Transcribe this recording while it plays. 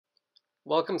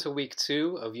Welcome to week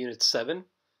 2 of Unit 7.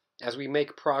 As we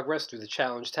make progress through the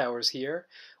challenge towers here,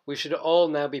 we should all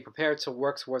now be prepared to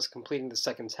work towards completing the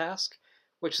second task,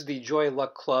 which is the Joy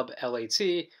Luck Club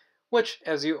LAT, which,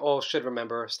 as you all should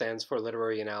remember, stands for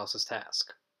Literary Analysis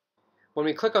Task. When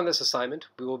we click on this assignment,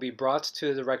 we will be brought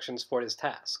to the directions for this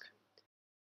task.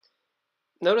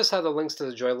 Notice how the links to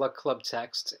the Joy Luck Club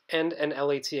text and an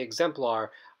LAT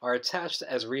exemplar are attached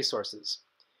as resources.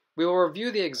 We will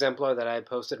review the exemplar that I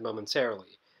posted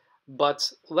momentarily,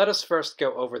 but let us first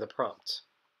go over the prompt.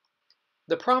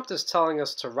 The prompt is telling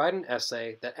us to write an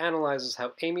essay that analyzes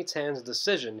how Amy Tan's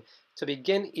decision to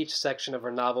begin each section of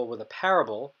her novel with a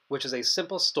parable, which is a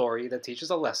simple story that teaches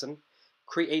a lesson,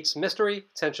 creates mystery,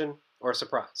 tension, or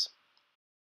surprise.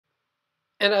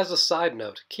 And as a side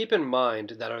note, keep in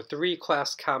mind that our 3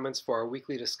 class comments for our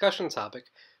weekly discussion topic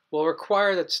will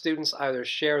require that students either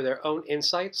share their own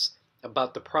insights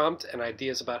about the prompt and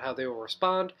ideas about how they will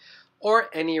respond, or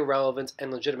any relevant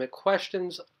and legitimate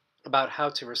questions about how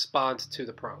to respond to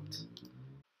the prompt.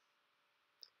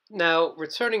 Now,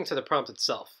 returning to the prompt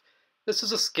itself, this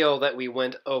is a skill that we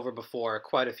went over before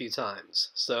quite a few times,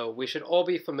 so we should all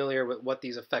be familiar with what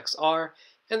these effects are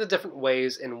and the different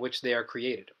ways in which they are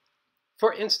created.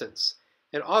 For instance,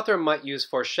 an author might use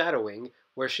foreshadowing,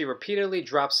 where she repeatedly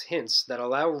drops hints that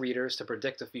allow readers to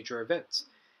predict a future event.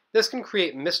 This can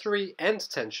create mystery and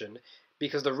tension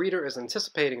because the reader is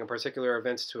anticipating a particular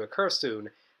event to occur soon,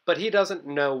 but he doesn't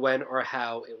know when or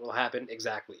how it will happen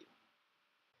exactly.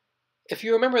 If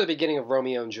you remember the beginning of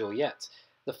Romeo and Juliet,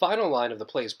 the final line of the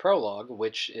play's prologue,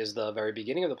 which is the very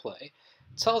beginning of the play,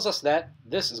 tells us that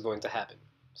this is going to happen.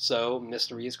 So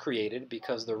mystery is created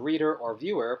because the reader or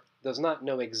viewer does not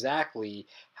know exactly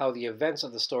how the events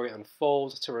of the story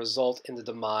unfold to result in the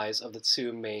demise of the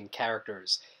 2 main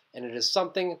characters, and it is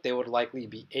something they would likely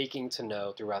be aching to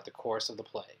know throughout the course of the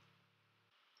play.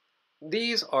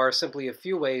 These are simply a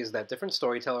few ways that different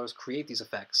storytellers create these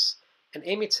effects, and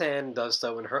Amy Tan does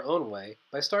so in her own way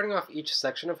by starting off each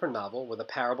section of her novel with a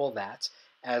parable that,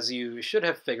 as you should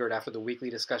have figured after the weekly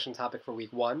discussion topic for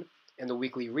week 1 and the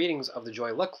weekly readings of the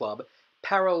Joy Luck Club,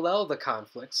 parallel the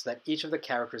conflicts that each of the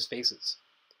characters faces.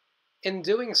 In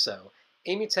doing so,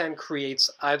 Amy Tan creates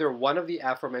either one of the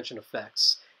aforementioned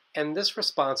effects, and this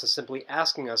response is simply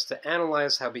asking us to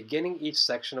analyze how beginning each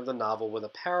section of the novel with a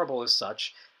parable as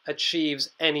such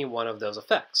achieves any one of those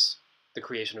effects: the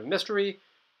creation of mystery,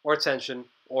 or tension,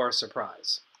 or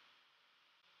surprise.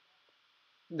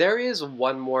 There is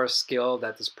one more skill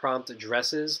that this prompt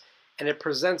addresses, and it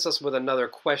presents us with another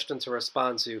question to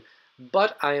respond to,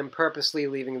 but I am purposely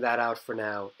leaving that out for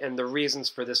now, and the reasons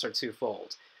for this are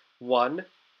twofold. 1.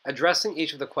 Addressing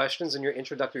each of the questions in your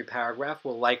introductory paragraph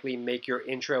will likely make your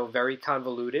intro very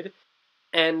convoluted.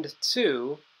 And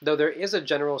 2, though there is a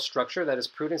general structure that is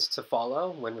prudent to follow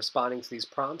when responding to these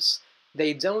prompts,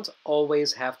 they don't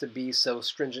always have to be so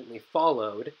stringently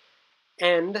followed,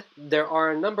 and there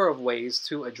are a number of ways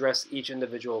to address each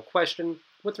individual question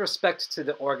with respect to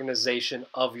the organization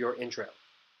of your intro.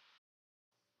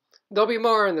 There'll be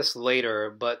more on this later,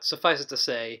 but suffice it to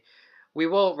say, we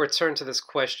will return to this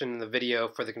question in the video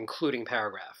for the concluding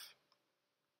paragraph.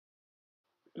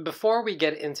 Before we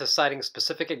get into citing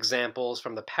specific examples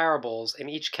from the parables in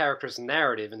each character's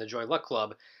narrative in the Joy Luck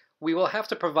Club, we will have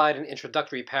to provide an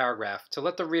introductory paragraph to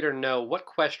let the reader know what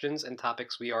questions and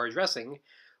topics we are addressing,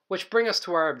 which bring us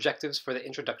to our objectives for the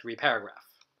introductory paragraph.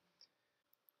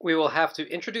 We will have to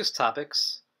introduce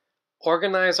topics,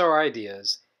 organize our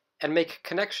ideas, and make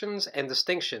connections and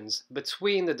distinctions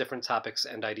between the different topics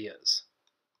and ideas.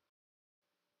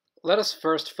 Let us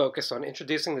first focus on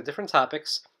introducing the different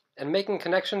topics and making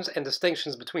connections and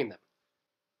distinctions between them.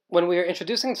 When we are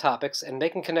introducing topics and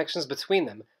making connections between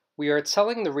them, we are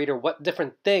telling the reader what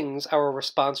different things our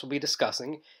response will be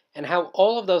discussing and how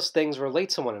all of those things relate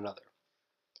to one another.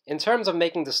 In terms of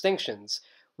making distinctions,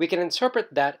 we can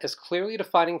interpret that as clearly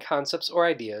defining concepts or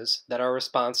ideas that our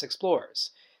response explores.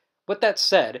 With that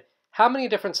said, how many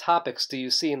different topics do you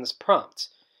see in this prompt?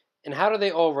 And how do they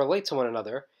all relate to one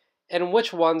another? And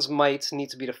which ones might need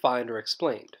to be defined or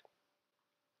explained?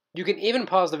 You can even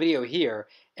pause the video here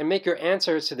and make your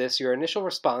answer to this your initial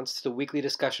response to the weekly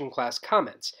discussion class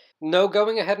comments. No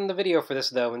going ahead in the video for this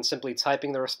though and simply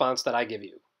typing the response that I give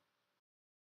you.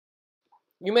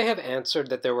 You may have answered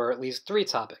that there were at least 3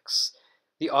 topics: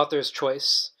 the author's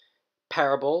choice,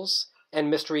 parables, and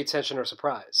mystery, tension, or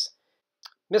surprise.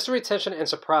 Mystery, tension, and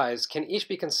surprise can each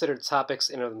be considered topics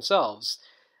in and of themselves,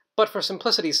 but for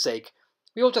simplicity's sake,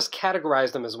 we will just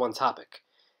categorize them as one topic.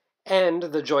 And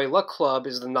the Joy Luck Club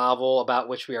is the novel about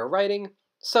which we are writing,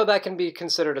 so that can be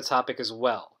considered a topic as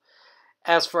well.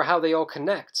 As for how they all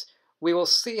connect, We will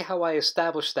see how I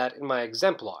establish that in my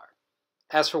exemplar.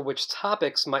 As for which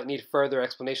topics might need further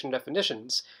explanation and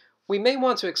definitions, we may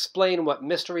want to explain what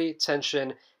mystery,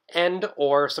 tension,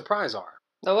 and/or surprise are.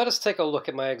 Now let us take a look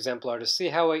at my exemplar to see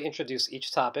how I introduce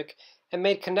each topic and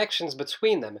made connections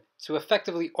between them to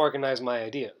effectively organize my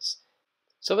ideas.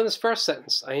 So in this first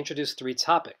sentence, I introduce 3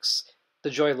 topics: the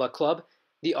Joy Luck Club,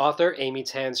 the author Amy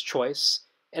Tan's choice,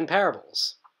 and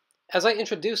parables. As I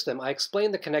introduce them, I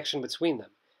explain the connection between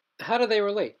them. How do they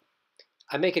relate?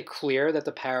 I make it clear that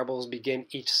the parables begin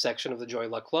each section of the Joy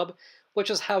Luck Club,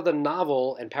 which is how the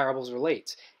novel and parables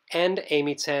relate, and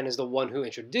Amy Tan is the one who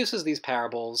introduces these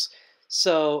parables,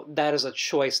 so that is a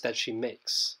choice that she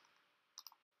makes.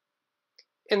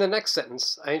 In the next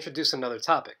sentence, I introduce another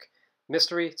topic: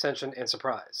 mystery, tension, and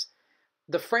surprise.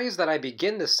 The phrase that I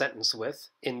begin this sentence with,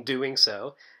 in doing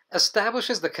so,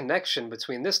 establishes the connection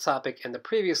between this topic and the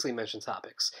previously mentioned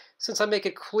topics, since I make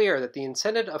it clear that the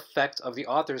intended effect of the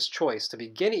author's choice to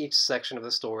begin each section of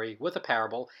the story with a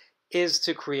parable is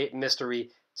to create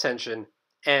mystery, tension,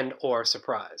 and/or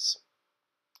surprise.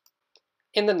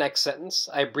 In the next sentence,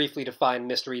 I briefly define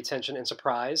mystery, tension, and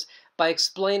surprise by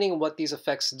explaining what these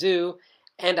effects do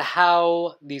and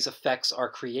how these effects are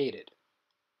created.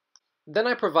 Then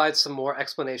I provide some more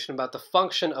explanation about the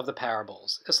function of the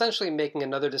parables, essentially making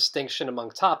another distinction among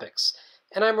topics,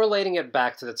 and I'm relating it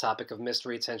back to the topic of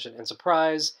mystery, tension, and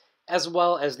surprise, as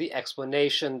well as the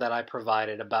explanation that I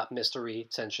provided about mystery,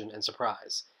 tension, and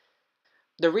surprise.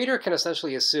 The reader can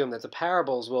essentially assume that the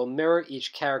parables will mirror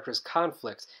each character's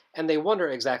conflict, and they wonder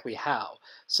exactly how,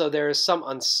 so there is some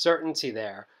uncertainty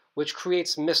there, which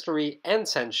creates mystery and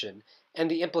tension, and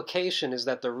the implication is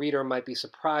that the reader might be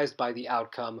surprised by the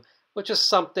outcome, which is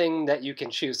something that you can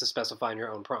choose to specify in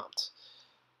your own prompt.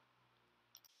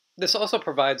 This also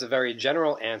provides a very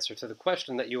general answer to the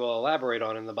question that you will elaborate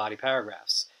on in the body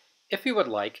paragraphs. If you would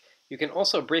like, you can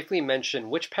also briefly mention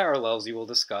which parallels you will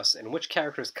discuss and which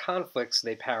characters' conflicts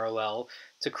they parallel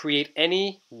to create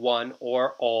any one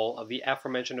or all of the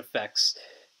aforementioned effects,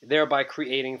 thereby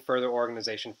creating further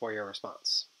organization for your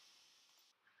response.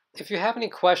 If you have any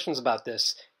questions about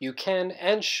this, you can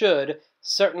and should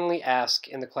certainly ask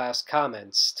in the class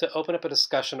comments to open up a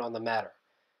discussion on the matter.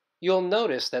 You'll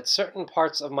notice that certain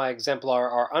parts of my exemplar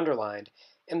are underlined,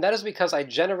 and that is because I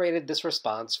generated this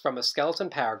response from a skeleton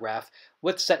paragraph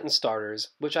with sentence starters,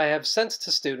 which I have sent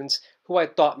to students who I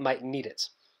thought might need it.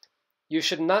 You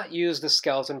should not use the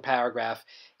skeleton paragraph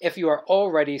if you are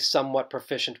already somewhat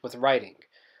proficient with writing.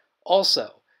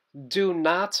 Also, do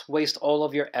not waste all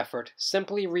of your effort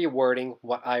simply rewording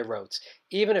what I wrote,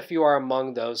 even if you are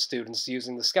among those students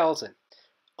using the skeleton.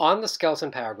 On the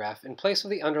skeleton paragraph, in place of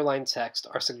the underlined text,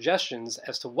 are suggestions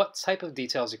as to what type of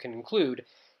details you can include,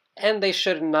 and they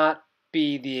should not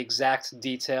be the exact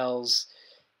details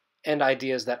and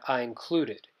ideas that I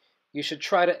included. You should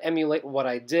try to emulate what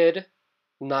I did,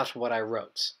 not what I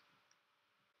wrote.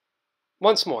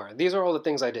 Once more, these are all the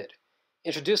things I did.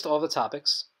 Introduced all the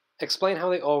topics, explain how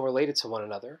they all related to one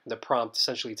another, the prompt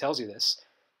essentially tells you this,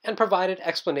 and provided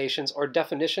explanations or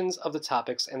definitions of the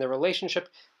topics and their relationship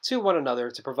to one another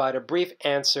to provide a brief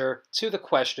answer to the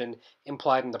question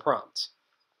implied in the prompt.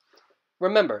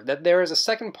 Remember that there is a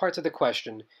second part to the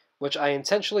question which I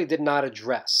intentionally did not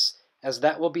address, as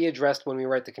that will be addressed when we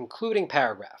write the concluding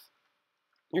paragraph.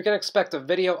 You can expect a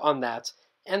video on that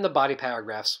and the body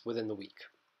paragraphs within the week.